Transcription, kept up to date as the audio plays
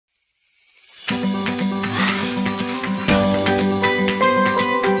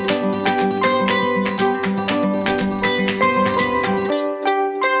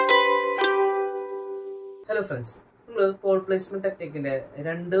Students, നമ്മൾ Paul placement ടെക്നിക്കിന്റെ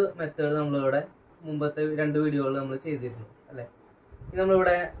രണ്ട് method നമ്മളിവിടെ മുമ്പത്തെ രണ്ട് വീഡിയോകൾ നമ്മൾ ചെയ്തിരുന്നു അല്ലേ. ഇനി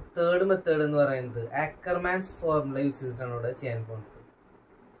നമ്മളിവിടെ തേർഡ് മെത്തേഡ് എന്ന് പറയുന്നത് ആക്കർമാൻസ് ഫോർമുല യൂസ് ചെയ്തിട്ടാണ് ഇവിടെ ചെയ്യാൻ പോകുന്നത്.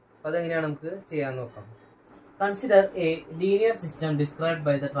 അപ്പോൾ അതെങ്ങനെയാണ് നമുക്ക് ചെയ്യാൻ നോക്കാം. Consider A linear system described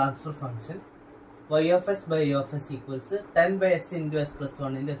by the transfer function y of s by y of s equals 10 by s into s plus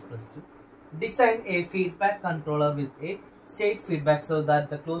 1 into s plus 2. Design a feedback controller with a state feedback so that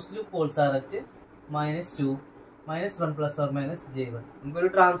the closed loop poles are at -2, -1 plus or minus j1. നമുക്കൊരു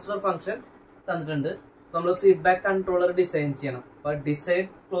transfer function തന്നിട്ടുണ്ട്. നമ്മൾ feedback controller design ചെയ്യണം. അപ്പോൾ decide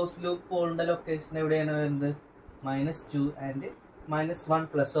closed loop പോളിന്റെ location എവിടെയാണ് വരുന്നത്? -2 and -1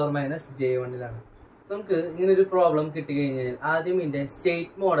 plus or minus j1ലാണ്. നമുക്ക് ഇങ്ങനൊരു പ്രോബ്ലം കിട്ടിക്കഴിഞ്ഞാൽ ആദ്യം ഇതിന്റെ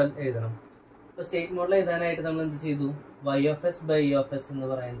സ്റ്റേറ്റ് മോഡൽ എഴുതണം. അപ്പോൾ സ്റ്റേറ്റ് മോഡൽ എഴുതാനായിട്ട് നമ്മൾ എന്ത് ചെയ്തു? y of s by y of s എന്ന്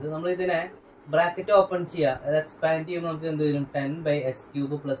പറയുന്നത് നമ്മൾ ഇതിനെ ബ്രാക്കറ്റ് ഓപ്പൺ ചെയ്യുക, അത് എക്സ്പാൻഡ് ചെയ്യുമ്പോൾ നമുക്ക് എന്ത് വരും? 10 by s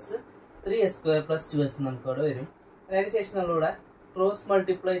cube plus 3s square plus 2s നമുക്ക് അവിടെ വരും. അതിനുശേഷം നമ്മളിവിടെ ക്രോസ്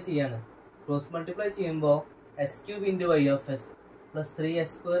മൾട്ടിപ്ലൈ ചെയ്യാണ്. ക്രോസ് മൾട്ടിപ്ലൈ ചെയ്യുമ്പോൾ s cube into y of s plus 3s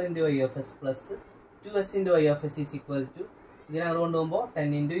square into y of s plus 2s into y of s is equal to ഇതിനകത്ത് കൊണ്ടുപോകുമ്പോൾ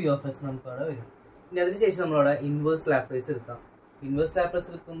 10 into u of s നമുക്ക് അവിടെ വരും. ഇനി അതിനുശേഷം നമ്മളവിടെ ഇൻവേഴ്സ് ലാപ്ലേസ് എടുക്കാം. ഇൻവേഴ്സ് ലാപ്ലേസ്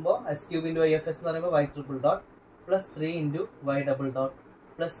എടുക്കുമ്പോൾ s cube into y of s എന്ന് പറയുമ്പോൾ y triple dot plus 3 into y double dot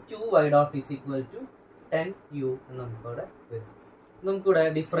plus 2y dot is equal to 10u എന്ന് നമുക്കവിടെ വരും. നമുക്കിവിടെ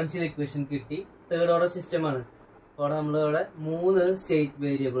ഡിഫറൻഷ്യൽ ഇക്വേഷൻ കിട്ടി. തേർഡ് ഓർഡർ സിസ്റ്റം ആണ്. അപ്പോൾ അവിടെ നമ്മളിവിടെ 3 സ്റ്റേറ്റ്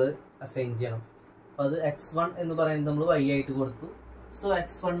വേരിയബിൾ അസൈൻ ചെയ്യണം. അപ്പോൾ അത് x1 എന്ന് പറയുന്നത് നമ്മൾ y ആയിട്ട് കൊടുത്തു. സോ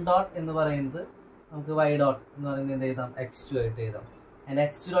x1 ഡോട്ട് എന്ന് പറയുന്നത് നമുക്ക് y ഡോട്ട് എന്ന് പറയുന്നത് എന്ത് എഴുതാം? x2 ആയിട്ട് എഴുതാം. ആൻഡ്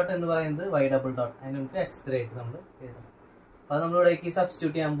x2 ഡോട്ട് എന്ന് പറയുന്നത് y ഡബിൾ ഡോട്ട്, അതിന് നമുക്ക് x3 ആയിട്ട് നമ്മൾ എഴുതാം. അപ്പോൾ അത് നമ്മളിവിടേക്ക്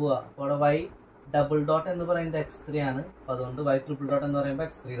സബ്സ്റ്റിറ്റ്യൂട്ട് ചെയ്യാൻ പോവുക. അപ്പോൾ അവിടെ y ഡബിൾ ഡോട്ട് എന്ന് പറയുന്നത് x3 ആണ്. അപ്പോൾ അതുകൊണ്ട് y ട്രിപ്പിൾ ഡോട്ട് എന്ന് പറയുമ്പോൾ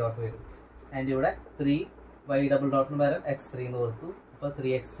x3 ഡോട്ട് വരും. ആൻഡ് ഇവിടെ 3 y ഡബിൾ ഡോട്ടിന് പകരം x3 എന്ന് കൊടുത്തു. അപ്പോൾ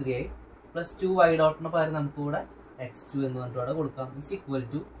 3x3 ആയി. പ്ലസ് 2y ഡോട്ടിന് പകരം നമുക്ക് ഇവിടെ x2 എന്ന് പറഞ്ഞിട്ട് അവിടെ കൊടുക്കാം. ഇസ് ഈക്വൽ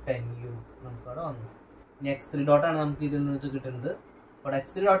ടു 10u നമുക്ക് അവിടെ വന്നു. ഇനി x3 ഡോട്ടാണ് നമുക്ക് ഇതിൽ നിന്നിട്ട് കിട്ടുന്നത്. അപ്പോൾ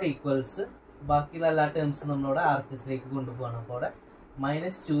x3 ഡോട്ട് ഈക്വൽസ് ബാക്കിയുള്ള എല്ലാ ടേംസും നമ്മളിവിടെ RHSലേക്ക് കൊണ്ടുപോകണം. അപ്പോൾ അവിടെ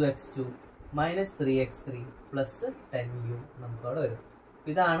 -2x2 -3x3 പ്ലസ് 10u നമുക്ക് അവിടെ വരും.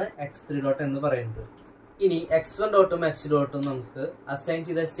 ഇതാണ് x3 ഡോട്ട് എന്ന് പറയുന്നത്. ഇനി x1 ഡോട്ടും x2 ഡോട്ടും നമുക്ക് അസൈൻ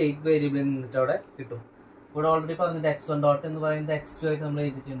ചെയ്ത സ്റ്റേറ്റ് വേരിയബിളിൽ നിന്നിട്ട് അവിടെ കിട്ടും. ഇവിടെ ഓൾറെഡി പറഞ്ഞിട്ട് x1 ഡോട്ട് എന്ന് പറയുന്നത് x2 ആയിട്ട് നമ്മൾ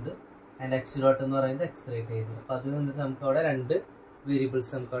എഴുതിയിട്ടുണ്ട്. ആൻഡ് x2 ഡോട്ട് എന്ന് പറയുന്നത് x3 ആയിട്ട് എഴുതി. അപ്പോൾ അതിൽ നിന്നിട്ട് നമുക്ക് അവിടെ രണ്ട്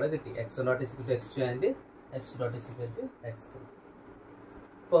വേരിയബിൾസ് നമുക്ക് അവിടെ കിട്ടി. x1 dot is equal to x2 and x2 dot is equal to x3.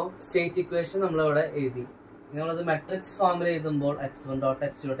 ഇപ്പോൾ സ്റ്റേറ്റ് ഇക്വേഷൻ നമ്മളവിടെ എഴുതി. നമ്മളത് മെട്രിക്സ് ഫോമിൽ എഴുതുമ്പോൾ x1 dot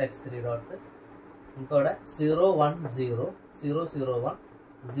x2 dot x3 dot നമുക്കവിടെ 0 1 0 0 0 1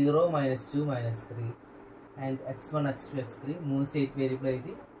 0 -2 -3 ആൻഡ് x1 x2 x3 മൂന്ന് സ്റ്റേറ്റ് വേരിയബിൾ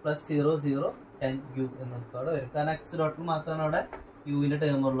എഴുതി പ്ലസ് 0 0 10u എന്ന് നമുക്ക് അവിടെ വരും. കാരണം x ഡോട്ടിൽ മാത്രമാണ് അവിടെ യുവിൻ്റെ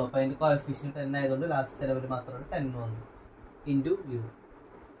ടേം ഉള്ളൂ. അപ്പോൾ അതിൻ്റെ കോഎഫിഷ്യന്റ് 10 ആയതുകൊണ്ട് ലാസ്റ്റ് ചിലവർ മാത്രമാണ് 10 വന്നു ഇൻറ്റു യു.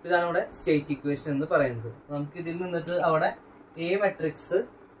 ഇതാണ് അവിടെ സ്റ്റേറ്റ് ഇക്വേഷൻ എന്ന് പറയുന്നത്. നമുക്ക് ഇതിൽ നിന്നിട്ട് അവിടെ എ മെട്രിക്സ്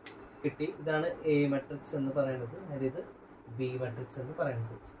കിട്ടി. ഇതാണ് എ മെട്രിക്സ് എന്ന് പറയുന്നത്. അതായത് ഇത് ബി മെട്രിക്സ് എന്ന്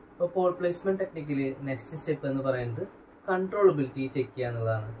പറയുന്നത്. അപ്പോൾ പോൾ പ്ലേസ്മെന്റ് ടെക്നിക്കിൽ നെക്സ്റ്റ് സ്റ്റെപ്പ് എന്ന് പറയുന്നത് കൺട്രോളബിലിറ്റി ചെക്ക് ചെയ്യുക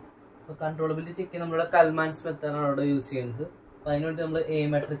എന്നുള്ളതാണ്. അപ്പോൾ കൺട്രോളബിലിറ്റി ചെക്ക് ചെയ്യാൻ നമ്മുടെ കൽമാൻസ് മെത്തേഡാണ് അവിടെ യൂസ് ചെയ്യുന്നത്. അപ്പോൾ അതിനുവേണ്ടി നമ്മൾ എ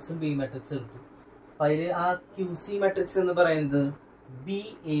മെട്രിക്സും ബി മെട്രിക്സും എടുത്തു. അപ്പോൾ അതിൽ ആ QC മെട്രിക്സ് എന്ന് പറയുന്നത്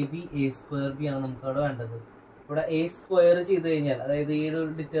a സ്ക്വയർ ബി ആണ് നമുക്ക് അവിടെ വേണ്ടത്. ഇവിടെ a സ്ക്വയർ ചെയ്ത് കഴിഞ്ഞാൽ, അതായത് ഈ ഒരു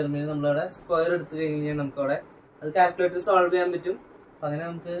ഡിറ്റർമിനന്റ് നമ്മളവിടെ സ്ക്വയർ എടുത്തു കഴിഞ്ഞാൽ നമുക്കവിടെ അത് കാൽക്കുലേറ്റർ സോൾവ് ചെയ്യാൻ പറ്റും. അപ്പം അങ്ങനെ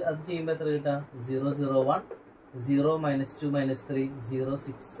നമുക്ക് അത് ചെയ്യുമ്പോൾ എത്ര കിട്ടാം? 0 0 1 0 -2 -3 0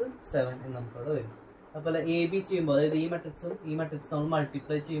 6 7 എന്ന് നമുക്കവിടെ വരും. അതുപോലെ AB ചെയ്യുമ്പോൾ, അതായത് ഈ മെട്രിക്സ് നമ്മൾ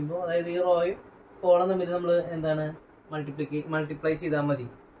മൾട്ടിപ്ലൈ ചെയ്യുമ്പോൾ, അതായത് ഈ റോയും കോളം തമ്മിൽ നമ്മൾ എന്താണ് മൾട്ടിപ്ലൈ ചെയ്താൽ മതി.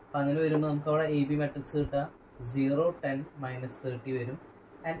 അപ്പം അങ്ങനെ വരുമ്പോൾ നമുക്ക് അവിടെ AB മെട്രിക്സ് കിട്ടുക 0 10 -30 വരും.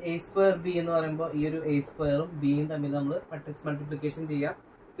 ആൻഡ് a സ്ക്വയർ ബി എന്ന് പറയുമ്പോൾ ഈ ഒരു a സ്ക്വയറും ബിയും തമ്മിൽ നമ്മൾ മെട്രിക്സ് മൾട്ടിപ്ലിക്കേഷൻ ചെയ്യാം.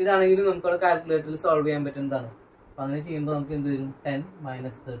 ഇതാണെങ്കിലും നമുക്ക് അവിടെ കാൽക്കുലേറ്ററിൽ സോൾവ് ചെയ്യാൻ പറ്റുന്നതാണ്. അപ്പം അങ്ങനെ ചെയ്യുമ്പോൾ നമുക്ക് എന്ത് വരും? 10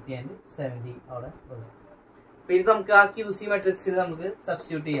 -30 ആൻഡ് 70 അവിടെ വരും. അപ്പോൾ ഇത് നമുക്ക് ആ QC മെട്രിക്സിൽ നമുക്ക്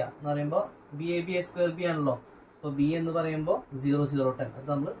സബ്സ്റ്റിറ്റ്യൂട്ട് ചെയ്യാം. എന്ന് പറയുമ്പോൾ BAB a സ്ക്വയർ ബി ആണല്ലോ. അപ്പോൾ ബി എന്ന് പറയുമ്പോൾ 0 0 10 അത്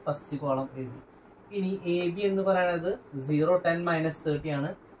നമ്മൾ ഫസ്റ്റ് കോളം എഴുതി. ഇനി AB എന്ന് പറയുന്നത് 0 10 -30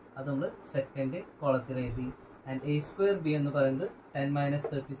 ആണ്. അത് നമ്മൾ സെക്കൻഡ് കോളത്തിൽ എഴുതി. ആൻഡ് a സ്ക്വയർ ബി എന്ന് പറയുന്നത് 10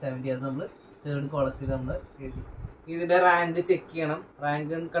 -30 70 അത് നമ്മൾ തേർഡ് കോളത്തിൽ നമ്മൾ എഴുതി. ഇതിന്റെ റാങ്ക് ചെക്ക് ചെയ്യണം.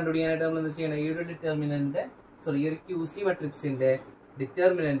 റാങ്ക് കണ്ടുപിടിക്കാനായിട്ട് നമ്മൾ എന്ത് ചെയ്യണം? ഈ ഒരു ഈ ഒരു QC മെട്രിക്സിന്റെ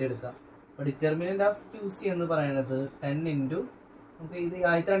ഡിറ്റർമിനന്റ് എടുക്കാം. അപ്പോൾ ഡിറ്റർമിനന്റ് ഓഫ് QC എന്ന് പറയുന്നത് 10 ഇൻറ്റു നമുക്ക് ഇത്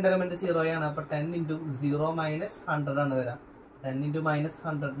ആദ്യത്തെ രണ്ട് എലമെന്റ് 0 ആണ്. അപ്പോൾ 10 ഇൻറ്റു 0 -100 ആണ് വരാം. 10 ഇൻറ്റു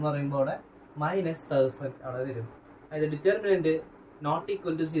 -100 എന്ന് പറയുമ്പോൾ അവിടെ -1000 അവിടെ വരും. അതായത് ഡിറ്റർമിനന്റ് നോട്ട്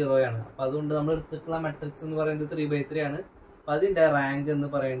ഈക്വൽ ടു 0 ആണ്. അപ്പോൾ അതുകൊണ്ട് നമ്മൾ എടുത്തിട്ടുള്ള മെട്രിക്സ് എന്ന് പറയുന്നത് 3/3 ആണ്. അപ്പോൾ അതിൻ്റെ റാങ്ക് എന്ന്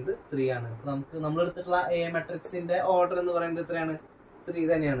പറയുന്നത് 3 ആണ്. അപ്പോൾ നമ്മൾ എടുത്തിട്ടുള്ള എ മെട്രിക്സിൻ്റെ ഓർഡർ എന്ന് പറയുന്നത് എത്രയാണ്? 3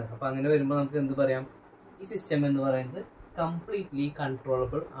 തന്നെയാണ്. അപ്പോൾ അങ്ങനെ വരുമ്പോൾ നമുക്ക് എന്ത് പറയാം? ഈ സിസ്റ്റം എന്ന് പറയുന്നത് കംപ്ലീറ്റ്ലി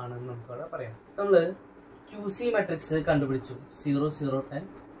കൺട്രോളബിൾ ആണെന്ന് നമുക്കവിടെ പറയാം. നമ്മൾ QC മെട്രിക്സ് കണ്ടുപിടിച്ചു. 0 0 10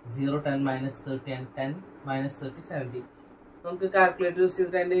 0 10 -30 and 10 -30 70. നമുക്ക് കാൽക്കുലേറ്റർ യൂസ്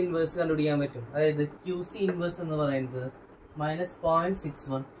ചെയ്തിട്ട് അതിൻ്റെ ഇൻവേഴ്സ് കണ്ടുപിടിക്കാൻ പറ്റും. അതായത് QC ഇൻവേഴ്സ് എന്ന് പറയുന്നത്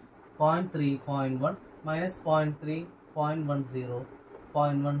 -0.61 0.3 0.1 -0.3 0.10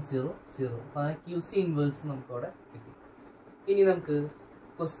 0.100. അപ്പോൾ QC ഇൻവേഴ്സ് നമുക്കവിടെ കിട്ടി. ഇനി നമുക്ക്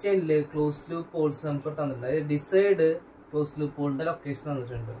ക്വസ്റ്റ്യനിൽ ക്ലോസ്ഡ് ലൂപ്പ് പോൾസ് നമുക്ക് തന്നിട്ടുണ്ട്. അതായത് ഡിസൈഡ് ക്ലോസ്ഡ് ലൂപ്പ് പോളിൻ്റെ ലൊക്കേഷൻ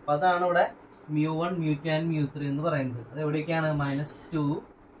തന്നിട്ടുണ്ട്. അപ്പോൾ അതാണ് ഇവിടെ μ1 μ2 and μ3 എന്ന് പറയുന്നത്. അത് എവിടെയൊക്കെയാണ്? -2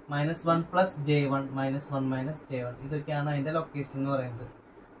 -1 + J1 -1 - J1 ഇതൊക്കെയാണ് അതിൻ്റെ ലൊക്കേഷൻ എന്ന് പറയുന്നത്.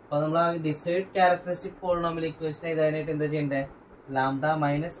 അപ്പോൾ നമ്മൾ ആ ഡിസൈഡ് ക്യാരക്ടറിസ്റ്റിക് പോളിനോമിയൽ ഇക്വേഷൻ എഴുതാനായിട്ട് എന്താ ചെയ്യേണ്ടത്? Lambda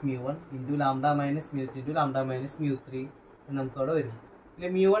minus μ1 into lambda minus μ2 into lambda minus μ3 എന്ന് നമുക്കവിടെ വരും. ഇല്ല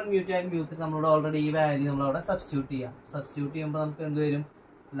μ1 μ2 and μ3 നമ്മളോട് ഓൾറെഡി ഈ വാല്യൂ നമ്മളവിടെ സബ്സ്റ്റിറ്റ്യൂട്ട് ചെയ്യാം. സബ്സ്റ്റിറ്റ്യൂട്ട് ചെയ്യുമ്പോൾ നമുക്ക് എന്ത് വരും?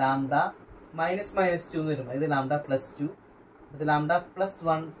 ലാംഡ -2 എന്ന് വരും. അതായത് ലാംഡ +2, ഇത് lambda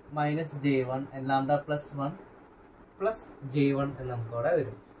 +1 - J1 and lambda +1 + J1 എന്ന് നമുക്കവിടെ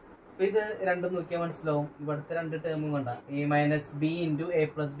വരും. അപ്പോൾ ഇത് രണ്ടും നോക്കിയാൽ മനസ്സിലാവും. ഇവിടുത്തെ രണ്ട് ടേമും വേണ്ട, a - b into a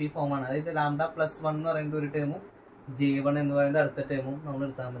 + b ഫോമാണ്. അതായത് ലാംഡ +1 എന്ന് പറയുന്നത് ഒരു ടേമും J1 എന്ന് പറയുന്നത് അടുത്ത ടേമും നമ്മൾ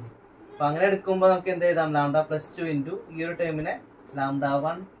എടുത്താൽ മതി. അപ്പോൾ അങ്ങനെ എടുക്കുമ്പോൾ നമുക്ക് എന്ത് എഴുതാം? ലാംഡ +2 ഇൻറ്റു ഈ ഒരു ടേമിനെ lambda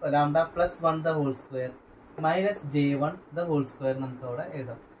 +1 the whole square -J1 the whole square നമുക്ക് അവിടെ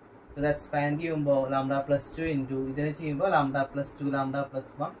എഴുതാം. ഇത് എക്സ്പാൻഡ് ചെയ്യുമ്പോൾ ലാംഡ +2 ഇൻറ്റു ഇതിനെ ചെയ്യുമ്പോൾ ലാംഡ +2 ലാംഡ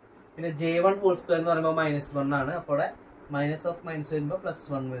 +1 പിന്നെ J1 ഹോൾ സ്ക്വയർ എന്ന് പറയുമ്പോൾ -1 ആണ്. അപ്പോൾ അവിടെ മൈനസ് ഓഫ് മൈനസ് വരുമ്പോൾ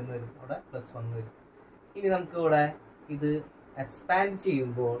 +1 വരും. അവിടെ +1 വരും. ഇനി നമുക്ക് ഇവിടെ ഇത് എക്സ്പാൻഡ്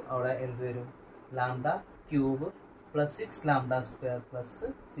ചെയ്യുമ്പോൾ അവിടെ എന്ത് വരും? Lambda cube +6 lambda square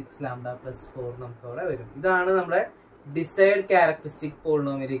 +6 lambda +4 നമുക്ക് അവിടെ വരും. ഇതാണ് നമ്മുടെ ഡിസൈഡ് ക്യാരക്ടറിസ്റ്റിക്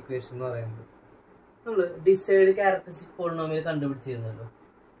പോളിനോമിയൽ ഇക്വേഷൻ എന്ന് പറയുന്നത്. നമ്മൾ ഡിസൈഡ് ക്യാരക്ടറിസ്റ്റിക് പോളിനോമിയൽ കണ്ടുപിടിച്ചിരുന്നല്ലോ.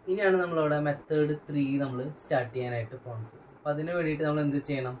 ഇനിയാണ് നമ്മളവിടെ മെത്തേഡ് 3 നമ്മൾ സ്റ്റാർട്ട് ചെയ്യാനായിട്ട് പോകുന്നത്. അപ്പോൾ അതിന് വേണ്ടിയിട്ട് നമ്മൾ എന്ത്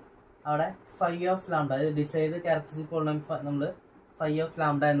ചെയ്യണം? അവിടെ ഫൈ ഓഫ് ലാംഡ, അതായത് ഡിസൈഡ് ക്യാരക്ടറിസ്റ്റിക് പോളിനോമിയൽ നമ്മൾ ഫൈ ഓഫ്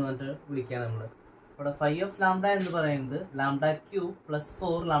ലാംഡ എന്ന് പറഞ്ഞിട്ട് വിളിക്കുകയാണ് നമ്മൾ. അവിടെ ഫൈ ഓഫ് ലാംഡ എന്ന് പറയുന്നത് lambda cube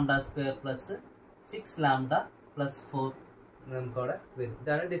 +4 lambda square +6 lambda +4 നമുക്കവിടെ വരും.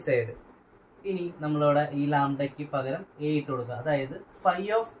 ഇതാണ് ഡിസൈഡ്. ഇനി നമ്മളവിടെ ഈ ലാംഡയ്ക്ക് പകരം എ ഇട്ട് കൊടുക്കുക. അതായത് ഫൈ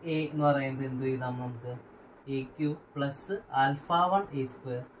ഓഫ് എ എന്ന് പറയുന്നത് എന്ത് ചെയ്താൽ നമുക്ക് AQ + α1 a²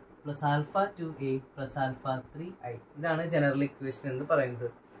 + α2a + α3i. ഇതാണ് ജനറൽ ഇക്വേഷൻ എന്ന് പറയുന്നത്.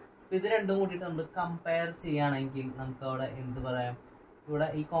 അപ്പോൾ ഇത് രണ്ടും കൂട്ടിയിട്ട് നമ്മൾ കമ്പയർ ചെയ്യുകയാണെങ്കിൽ നമുക്ക് അവിടെ എന്ത് പറയാം? ഇവിടെ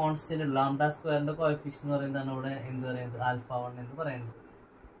ഈ കോൺസ്റ്റന്റ് ലാംഡ സ്ക്വയറിന്റെ കോഎഫിഷ്യന്റ് എന്ന് പറയുന്നതാണ് ഇവിടെ എന്ത് പറയുന്നത്? α1 എന്ന് പറയുന്നത്.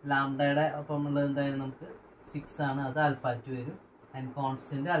 ലാംഡയുടെ ഒപ്പം ഉള്ളത് എന്തായാലും നമുക്ക് 6 ആണ്, അത് α2 വരും. ആൻഡ്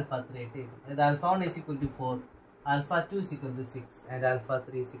കോൺസ്റ്റന്റ് α3 ആയിട്ട് വരും. അതായത് α1 = 4, α2 = 6 ആൻഡ്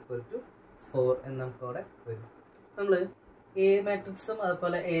α3 = 4 എന്ന് നമുക്ക് അവിടെ വരും. നമ്മൾ എ മാട്രിക്സും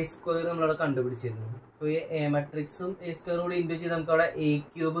അതുപോലെ a² നമ്മളവിടെ കണ്ടുപിടിച്ചിരുന്നു. അപ്പോൾ ഈ എ മാട്രിക്സും a² കൂടി ഇൻറ്റു ചെയ്ത് നമുക്ക് അവിടെ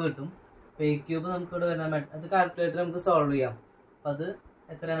a³ കിട്ടും. അപ്പോൾ a³ നമുക്ക് ഇവിടെ വരുന്ന അത് കാൽക്കുലേറ്റർ നമുക്ക് സോൾവ് ചെയ്യാം. അപ്പോൾ അത്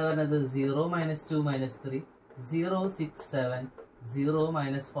എത്രയാണ് വരുന്നത്? 0 - 2 - 3 0 6 7 0 -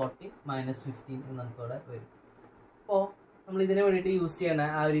 40 - 15 എന്ന് നമുക്കവിടെ വരും. അപ്പോൾ നമ്മൾ ഇതിന് വേണ്ടിയിട്ട് യൂസ് ചെയ്യണ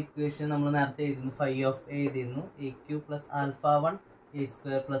ആ ഒരു ഇക്വേഷൻ നമ്മൾ നേരത്തെ എഴുതിയിരുന്നു. ഫൈ ഓഫ് എ എഴുതിയിരുന്നു AQ + α1 a²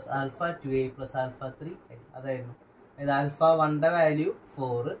 + α2a + α3i അതായിരുന്നു. അതായത് α1ന്റെ വാല്യൂ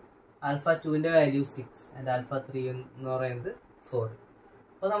 4, α2ന്റെ വാല്യൂ 6 ആൻഡ് α3 എന്ന് പറയുന്നത് 4.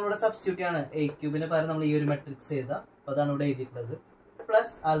 അപ്പോൾ നമ്മളിവിടെ സബ്സ്റ്റിറ്റ്യൂട്ട് ആണ്. a³ പകരം നമ്മൾ ഈ ഒരു മെട്രിക്സ് എഴുതാം. അപ്പോൾ അതാണ് ഇവിടെ എഴുതിയിട്ടുള്ളത്.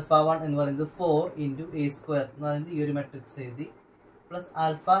 പ്ലസ് α1 എന്ന് പറയുന്നത് 4 × a² എന്ന് പറയുന്നത് ഈ ഒരു മെട്രിക്സ് എഴുതി. പ്ലസ്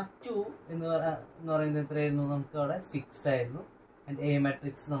α2 എന്ന് പറയുന്നത് എത്രയായിരുന്നു? നമുക്ക് അവിടെ 6 ആയിരുന്നു. ആൻഡ് എ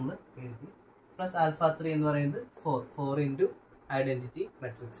മെട്രിക്സ് നമ്മൾ എഴുതി. പ്ലസ് α3 എന്ന് പറയുന്നത് 4 × ഐഡന്റിറ്റി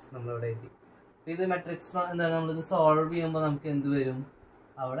മെട്രിക്സ് നമ്മളിവിടെ എഴുതി. ഇത് മെട്രിക്സ് എന്താണ്? നമ്മളിത് സോൾവ് ചെയ്യുമ്പോൾ നമുക്ക് എന്ത് വരും?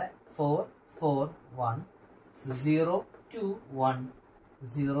 അവിടെ 4 4 1 0 2 1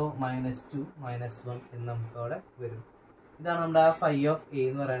 0 -2 -1 എന്ന് നമുക്ക് അവിടെ വരും. ഇതാണ് നമ്മുടെ ആ ഫൈ ഓഫ് എ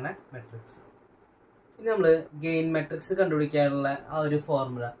എന്ന് പറയുന്ന മെട്രിക്സ്. ഇനി നമ്മൾ ഗെയിൻ മെട്രിക്സ് കണ്ടുപിടിക്കാനുള്ള ആ ഒരു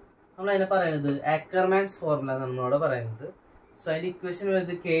ഫോർമുല നമ്മൾ അതിനെ പറയുന്നത് ആക്കർമാൻസ് ഫോർമുല നമ്മളോട് പറയുന്നത്. സോ അതിൻ്റെ ഇക്വേഷൻ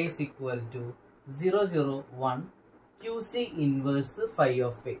വരുന്നത് K = 0 0 1 QC inverse phi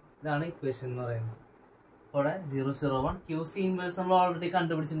of A. ഇതാണ് ഇക്വേഷൻ എന്ന് പറയുന്നത്. അവിടെ 0 0 1 QC ഇൻവേഴ്സ് നമ്മൾ ഓൾറെഡി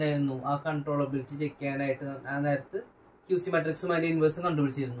കണ്ടുപിടിച്ചിട്ടുണ്ടായിരുന്നു. ആ കൺട്രോളബിലിറ്റി ചെക്ക് ചെയ്യാനായിട്ട് ആ നേരത്ത് QC മെട്രിക്സും അതിൻ്റെ ഇൻവേഴ്സും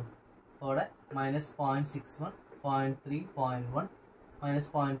കണ്ടുപിടിച്ചിരുന്നു. അവിടെ -0.61 0.3 0.1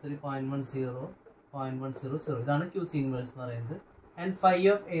 -0.3 0.10 0.100 ഇതാണ് QC ഇൻവേഴ്സ് എന്ന് പറയുന്നത്. ആൻഡ് ഫൈ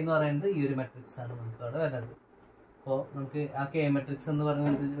ഓഫ് എ എന്ന് പറയുന്നത് ഈ ഒരു മെട്രിക്സ് ആണ് നമുക്ക് അവിടെ വരുന്നത്. അപ്പോൾ നമുക്ക് ആ K മെട്രിക്സ് എന്ന്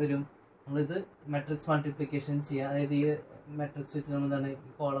പറയുന്നത് വരും നമ്മളിത് മെട്രിക്സ് മൾട്ടിപ്ലിക്കേഷൻ ചെയ്യുക. അതായത് ഈ മെട്രിക്സ് വെച്ച് നമ്മൾ എന്താണ്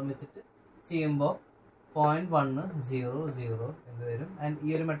ഈ കോളം വെച്ചിട്ട് ചെയ്യുമ്പോൾ 0.100 എന്ന് വരും. ആൻഡ്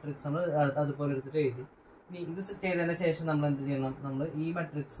ഈ ഒരു മെട്രിക്സ് നമ്മൾ അതുപോലെ എടുത്തിട്ട് എഴുതി. ഇനി ഇത് ചെയ്തതിന് ശേഷം നമ്മൾ എന്ത് ചെയ്യണം, നമ്മൾ ഈ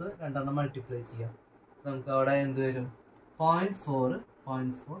മെട്രിക്സ് രണ്ടെണ്ണം മൾട്ടിപ്ലൈ ചെയ്യാം. നമുക്ക് അവിടെ എന്ത് വരും, 0.4,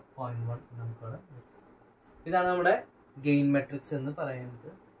 0.4, 0.1 നമുക്കവിടെ വരും. ഇതാണ് നമ്മുടെ ഗെയിൻ മെട്രിക്സ് എന്ന് പറയുന്നത്.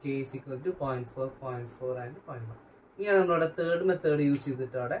 k is equal to 0.4, 0.4 and 0.1. ഇനിയാണ് നമ്മളവിടെ തേർഡ് മെത്തേഡ് യൂസ്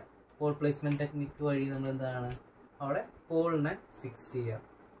ചെയ്തിട്ട് അവിടെ പോൾ പ്ലേസ്മെന്റ് ടെക്നിക്ക് വഴി നമ്മൾ എന്താണ് അവിടെ പോളിനെ ഫിക്സ് ചെയ്യുക.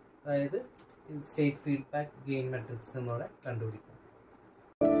 അതായത് സ്റ്റേറ്റ് ഫീഡ്ബാക്ക് ഗെയിൻ മെട്രിക്സ് നമ്മളവിടെ കണ്ടുപിടിക്കുക.